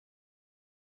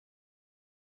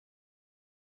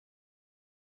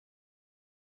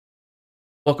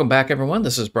Welcome back, everyone.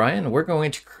 This is Brian. We're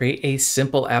going to create a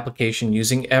simple application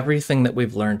using everything that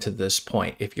we've learned to this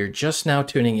point. If you're just now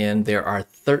tuning in, there are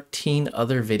 13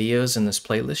 other videos in this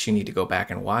playlist you need to go back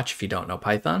and watch if you don't know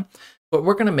Python. But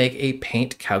we're going to make a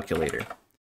paint calculator.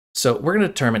 So we're going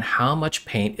to determine how much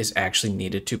paint is actually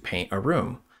needed to paint a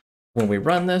room. When we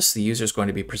run this, the user is going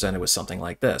to be presented with something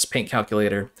like this. Paint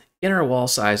calculator, enter wall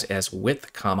size as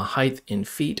width, height in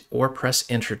feet, or press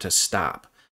enter to stop.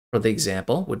 For the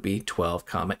example would be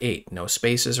 12,8, no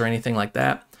spaces or anything like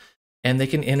that. And they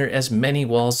can enter as many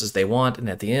walls as they want. And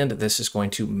at the end, this is going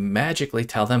to magically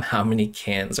tell them how many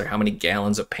cans or how many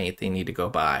gallons of paint they need to go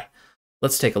buy.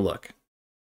 Let's take a look.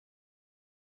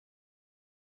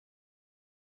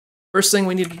 First thing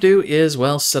we need to do is,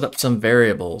 well, set up some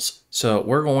variables. So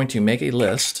we're going to make a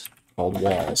list called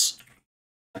walls.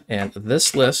 And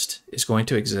this list is going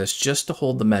to exist just to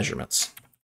hold the measurements.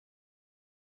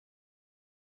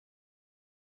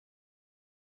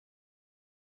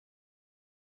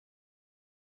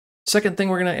 Second thing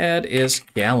we're going to add is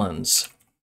gallons.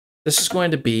 This is going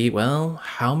to be, well,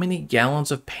 how many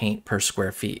gallons of paint per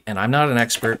square feet? And I'm not an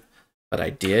expert, but I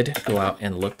did go out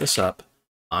and look this up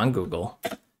on Google.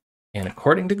 And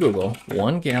according to Google,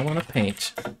 1 gallon of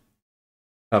paint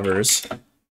covers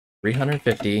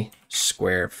 350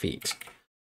 square feet.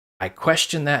 I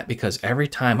question that because every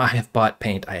time I have bought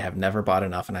paint, I have never bought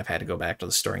enough and I've had to go back to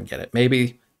the store and get it.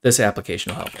 Maybe this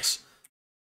application will help us.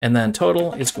 And then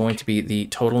total is going to be the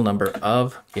total number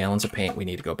of gallons of paint we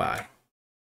need to go buy.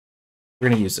 We're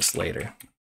going to use this later.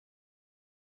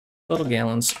 Total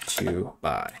gallons to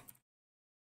buy.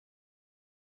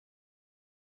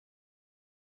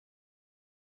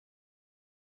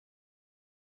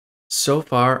 So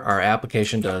far, our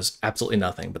application does absolutely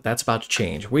nothing, but that's about to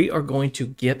change. We are going to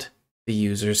get the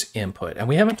user's input, and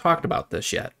we haven't talked about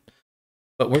this yet,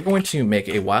 but we're going to make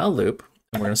a while loop.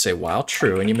 And we're going to say while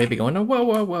true, and you may be going, oh, whoa,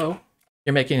 whoa, whoa.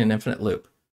 You're making an infinite loop.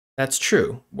 That's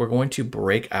true. We're going to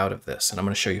break out of this, and I'm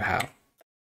going to show you how.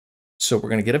 So we're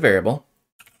going to get a variable,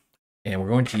 and we're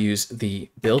going to use the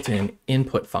built-in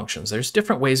input functions. There's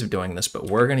different ways of doing this, but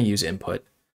we're going to use input.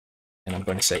 And I'm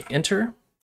going to say enter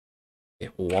a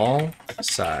wall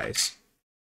size.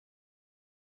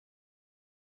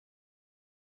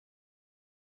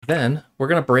 Then we're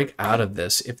going to break out of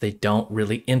this if they don't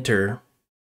really enter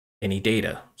any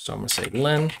data. So I'm going to say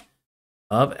len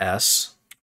of s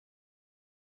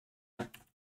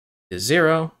is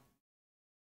 0.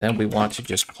 Then we want to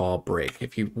just call break.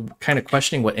 If you're kind of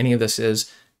questioning what any of this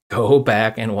is, go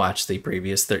back and watch the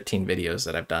previous 13 videos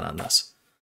that I've done on this.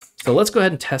 So let's go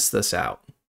ahead and test this out.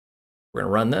 We're going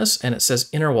to run this, and it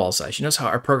says enter wall size. You notice how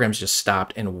our program's just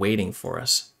stopped and waiting for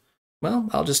us. Well,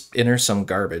 I'll just enter some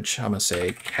garbage. I'm going to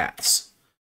say cats.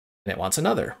 And it wants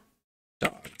another.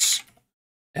 Dogs.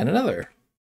 And another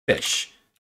fish.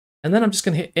 And then I'm just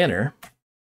going to hit enter,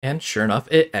 and sure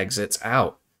enough, it exits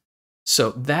out.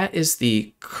 So that is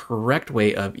the correct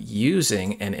way of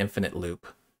using an infinite loop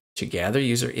to gather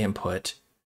user input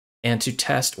and to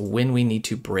test when we need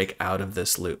to break out of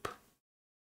this loop.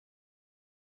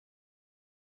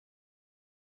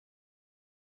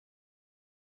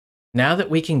 Now that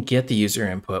we can get the user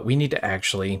input, we need to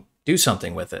actually do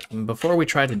something with it. And before we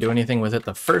try to do anything with it,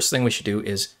 the first thing we should do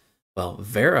is, well,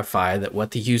 verify that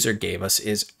what the user gave us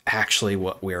is actually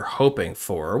what we're hoping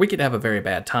for, or we could have a very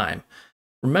bad time.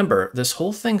 Remember, this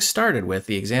whole thing started with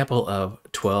the example of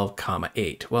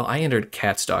 12,8. Well, I entered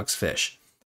cats, dogs, fish.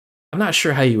 I'm not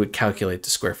sure how you would calculate the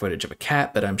square footage of a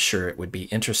cat, but I'm sure it would be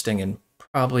interesting and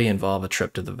probably involve a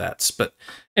trip to the vets. But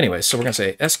anyway, so we're going to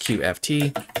say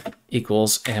sqft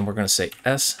equals, and we're going to say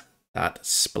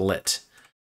s.split,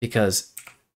 because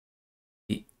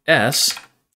the s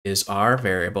is our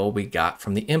variable we got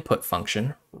from the input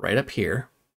function right up here.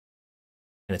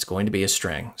 And it's going to be a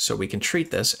string. So we can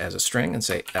treat this as a string and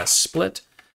say s_split.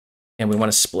 And we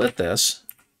want to split this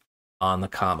on the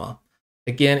comma.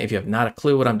 Again, if you have not a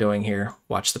clue what I'm doing here,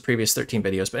 watch the previous 13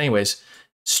 videos. But anyways,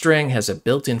 string has a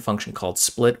built-in function called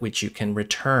split, which you can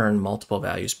return multiple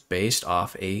values based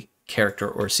off a character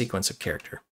or sequence of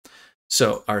character.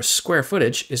 So our square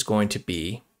footage is going to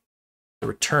be the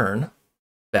return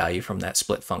value from that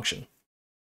split function.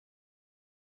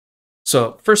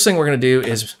 So first thing we're going to do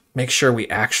is make sure we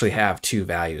actually have 2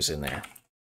 values in there.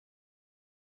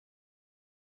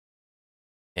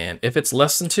 And if it's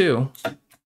less than 2,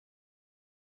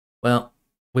 well,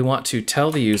 we want to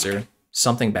tell the user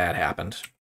something bad happened.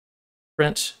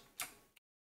 Print,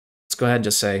 let's go ahead and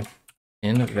just say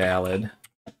invalid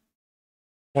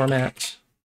format.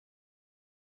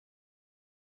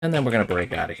 And then we're going to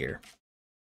break out of here.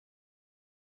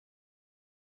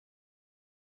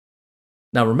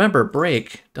 Now remember,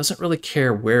 break doesn't really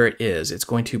care where it is. It's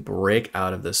going to break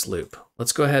out of this loop.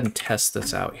 Let's go ahead and test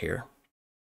this out here.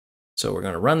 So we're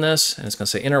going to run this, and it's going to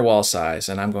say inner wall size,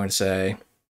 and I'm going to say,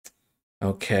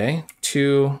 okay,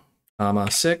 2,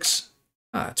 6.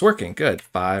 It's working, good.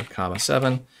 5,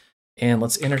 7. And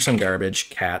let's enter some garbage,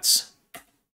 cats.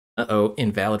 Uh-oh,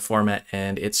 invalid format,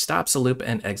 and it stops the loop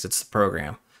and exits the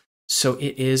program. So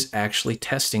it is actually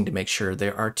testing to make sure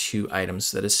there are 2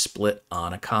 items that is split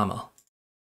on a comma.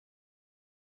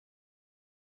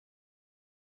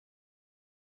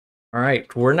 All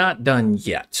right, we're not done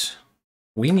yet.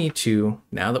 We need to,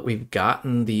 now that we've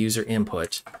gotten the user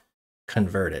input,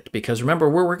 convert it. Because remember,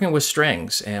 we're working with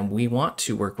strings and we want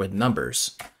to work with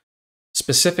numbers.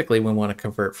 Specifically, we want to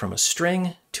convert from a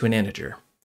string to an integer.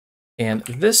 And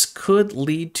this could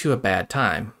lead to a bad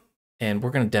time. And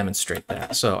we're going to demonstrate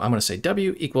that. So I'm going to say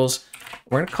w equals,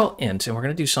 we're going to call int, and we're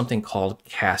going to do something called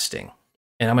casting.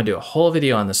 And I'm going to do a whole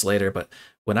video on this later, but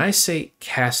when I say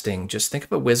casting, just think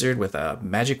of a wizard with a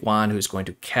magic wand who's going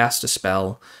to cast a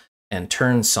spell and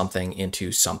turn something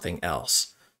into something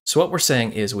else. So what we're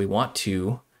saying is we want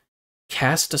to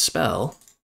cast a spell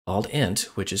called int,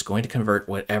 which is going to convert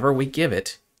whatever we give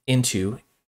it into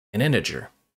an integer.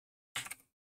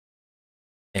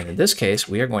 And in this case,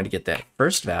 we are going to get that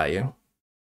first value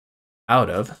out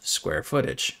of square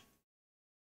footage.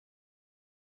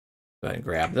 Go ahead and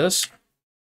grab this.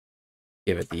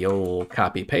 Give it the old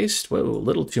copy paste. Whoa, a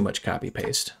little too much copy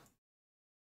paste.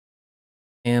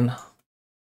 And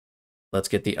let's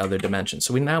get the other dimensions.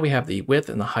 So now we have the width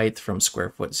and the height from square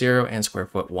foot 0 and square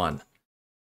foot 1.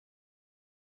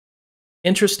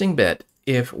 Interesting bit,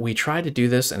 if we try to do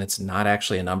this and it's not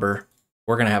actually a number,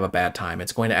 we're going to have a bad time.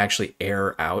 It's going to actually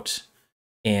error out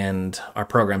and our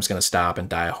program's going to stop and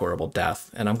die a horrible death.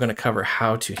 And I'm going to cover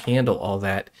how to handle all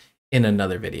that in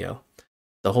another video.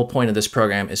 The whole point of this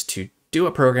program is to do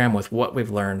a program with what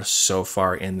we've learned so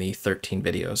far in the 13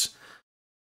 videos.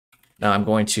 Now I'm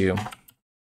going to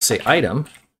say item,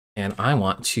 and I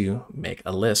want to make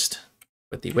a list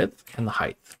with the width and the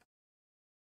height.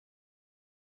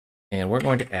 And we're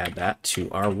going to add that to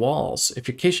our walls. If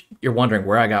in case you're wondering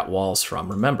where I got walls from,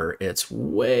 remember it's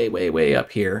way, way, way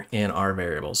up here in our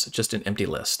variables. It's just an empty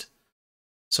list.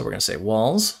 So we're going to say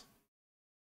walls,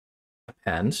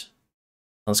 append.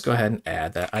 Let's go ahead and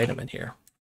add that item in here.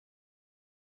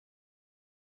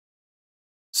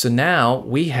 So now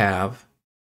we have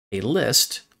a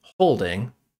list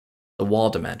holding the wall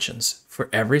dimensions for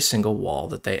every single wall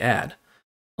that they add.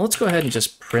 Let's go ahead and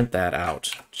just print that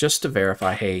out just to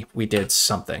verify, hey, we did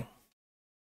something.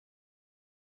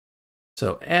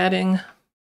 So adding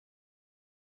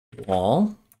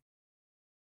wall.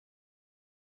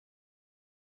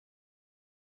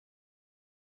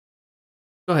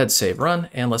 Go ahead, save, run,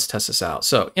 and let's test this out.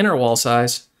 So inner wall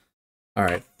size, all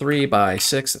right, 3 by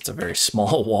 6, that's a very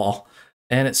small wall.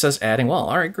 And it says adding wall,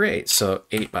 all right, great. So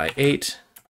 8 by 8,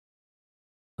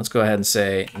 let's go ahead and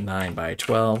say 9 by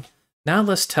 12. Now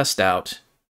let's test out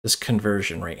this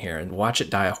conversion right here and watch it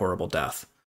die a horrible death.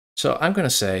 So I'm going to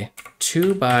say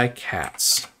 2 by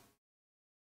cats.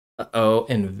 Uh-oh,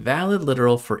 invalid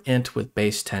literal for int with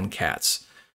base 10 cats.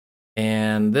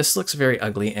 And this looks very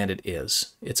ugly, and it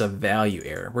is. It's a value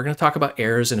error. We're going to talk about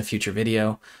errors in a future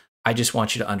video. I just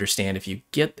want you to understand if you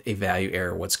get a value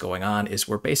error, what's going on is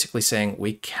we're basically saying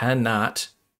we cannot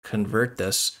convert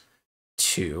this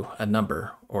to a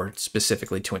number or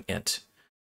specifically to an int.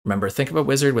 Remember, think of a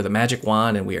wizard with a magic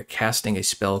wand, and we are casting a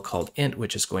spell called int,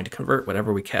 which is going to convert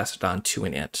whatever we cast it on to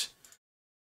an int.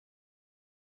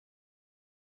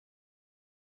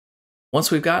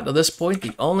 Once we've gotten to this point,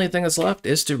 the only thing that's left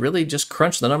is to really just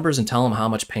crunch the numbers and tell them how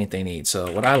much paint they need.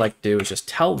 So what I like to do is just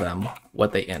tell them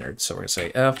what they entered. So we're going to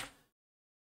say F,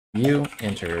 you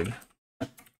entered.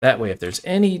 That way, if there's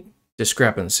any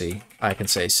discrepancy, I can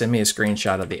say, send me a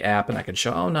screenshot of the app, and I can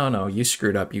show, oh, no, you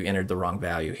screwed up. You entered the wrong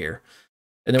value here.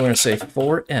 And then we're going to say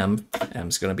for M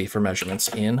is going to be for measurements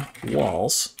in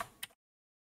walls.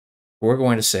 We're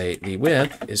going to say the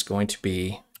width is going to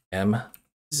be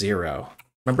M0.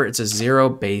 Remember, it's a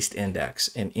 0-based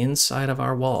index, and inside of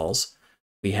our walls,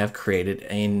 we have created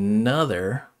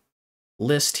another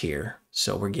list here.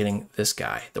 So we're getting this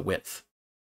guy, the width.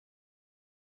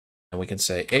 And we can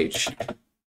say H1,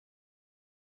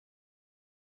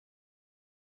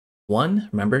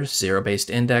 remember,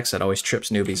 0-based index, that always trips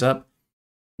newbies up.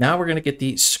 Now we're going to get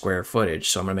the square footage.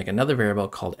 So I'm going to make another variable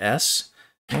called S.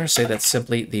 I'm going to say that's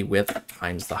simply the width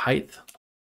times the height.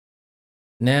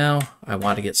 Now I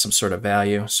want to get some sort of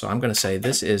value. So I'm going to say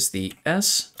this is the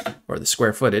S, or the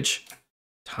square footage,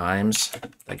 times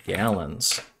the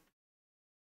gallons.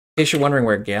 In case you're wondering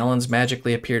where gallons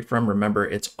magically appeared from, remember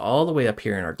it's all the way up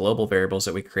here in our global variables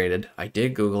that we created. I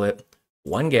did Google it.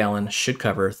 1 gallon should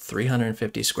cover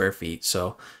 350 square feet.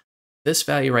 So this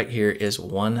value right here is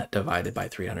 1 divided by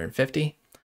 350.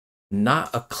 Not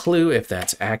a clue if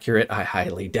that's accurate. I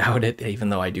highly doubt it, even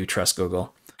though I do trust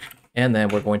Google. And then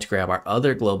we're going to grab our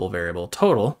other global variable,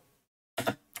 total.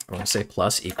 We're going to say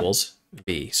plus equals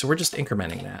v. So we're just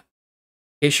incrementing that.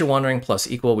 In case you're wondering, plus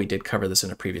equal, we did cover this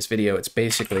in a previous video. It's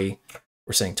basically,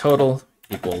 we're saying total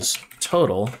equals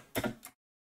total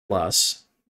plus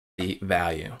the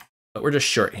value, but we're just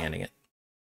shorthanding it.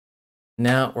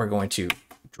 Now we're going to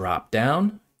drop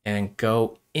down and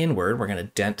go inward. We're going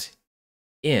to dent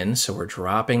in, so we're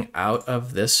dropping out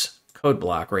of this code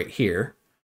block right here,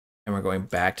 and we're going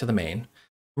back to the main.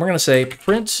 We're going to say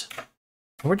print,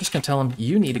 and we're just going to tell them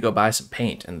you need to go buy some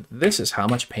paint, and this is how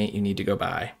much paint you need to go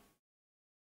buy.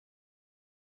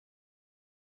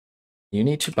 You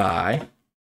need to buy,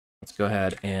 let's go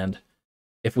ahead, and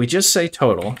if we just say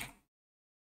total,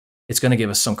 it's going to give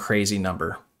us some crazy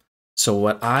number. So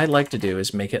what I like to do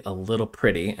is make it a little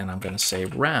pretty, and I'm going to say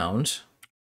round,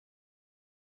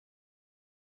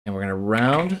 and we're going to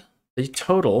round the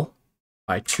total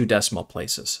by 2 decimal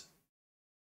places.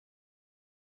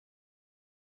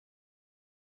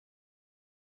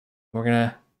 We're going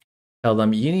to tell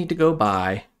them you need to go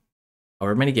buy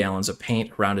however many gallons of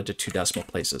paint rounded to 2 decimal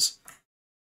places.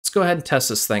 Let's go ahead and test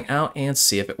this thing out and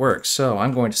see if it works. So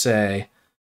I'm going to say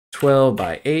 12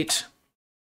 by 8,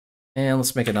 and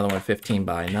let's make another one 15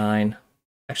 by 9.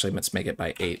 Actually, let's make it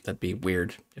by 8. That'd be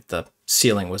weird if the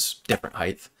ceiling was different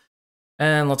height.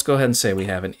 And let's go ahead and say we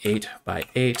have an 8 by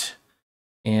 8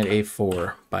 and a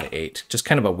 4 by 8. Just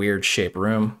kind of a weird shape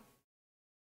room.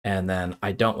 And then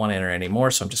I don't want to enter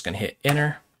anymore, so I'm just going to hit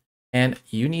enter. And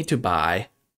you need to buy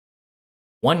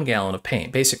 1 gallon of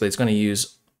paint. Basically, it's going to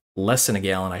use less than a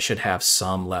gallon. I should have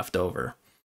some left over.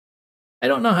 I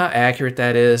don't know how accurate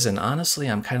that is, and honestly,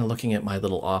 I'm kind of looking at my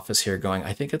little office here going,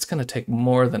 I think it's going to take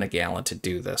more than a gallon to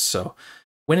do this. So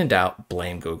when in doubt,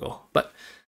 blame Google. But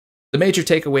the major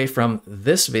takeaway from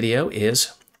this video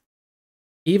is,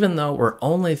 even though we're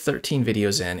only 13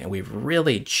 videos in and we've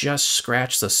really just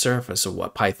scratched the surface of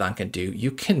what Python can do,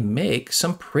 you can make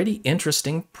some pretty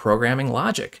interesting programming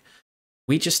logic.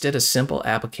 We just did a simple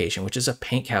application, which is a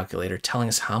paint calculator telling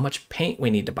us how much paint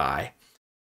we need to buy.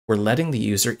 We're letting the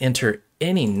user enter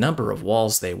any number of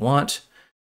walls they want.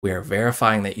 We are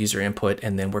verifying that user input,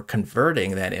 and then we're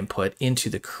converting that input into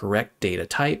the correct data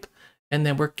type, and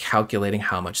then we're calculating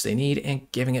how much they need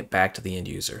and giving it back to the end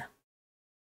user.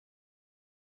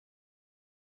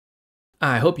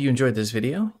 I hope you enjoyed this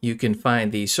video. You can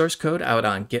find the source code out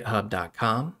on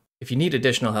github.com. If you need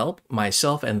additional help,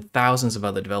 myself and thousands of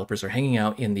other developers are hanging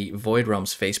out in the Void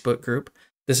Realms Facebook group.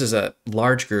 This is a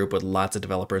large group with lots of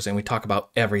developers, and we talk about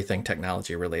everything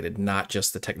technology related, not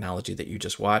just the technology that you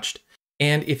just watched.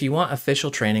 And if you want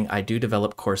official training, I do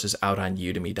develop courses out on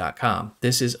udemy.com.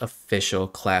 This is official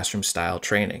classroom style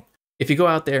training. If you go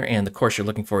out there and the course you're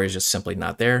looking for is just simply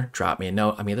not there, drop me a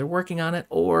note. I'm either working on it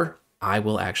or I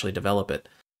will actually develop it.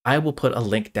 I will put a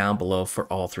link down below for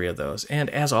all 3 of those. And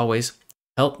as always,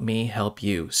 help me help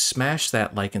you. Smash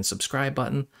that like and subscribe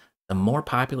button. The more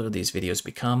popular these videos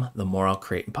become, the more I'll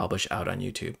create and publish out on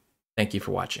YouTube. Thank you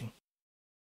for watching.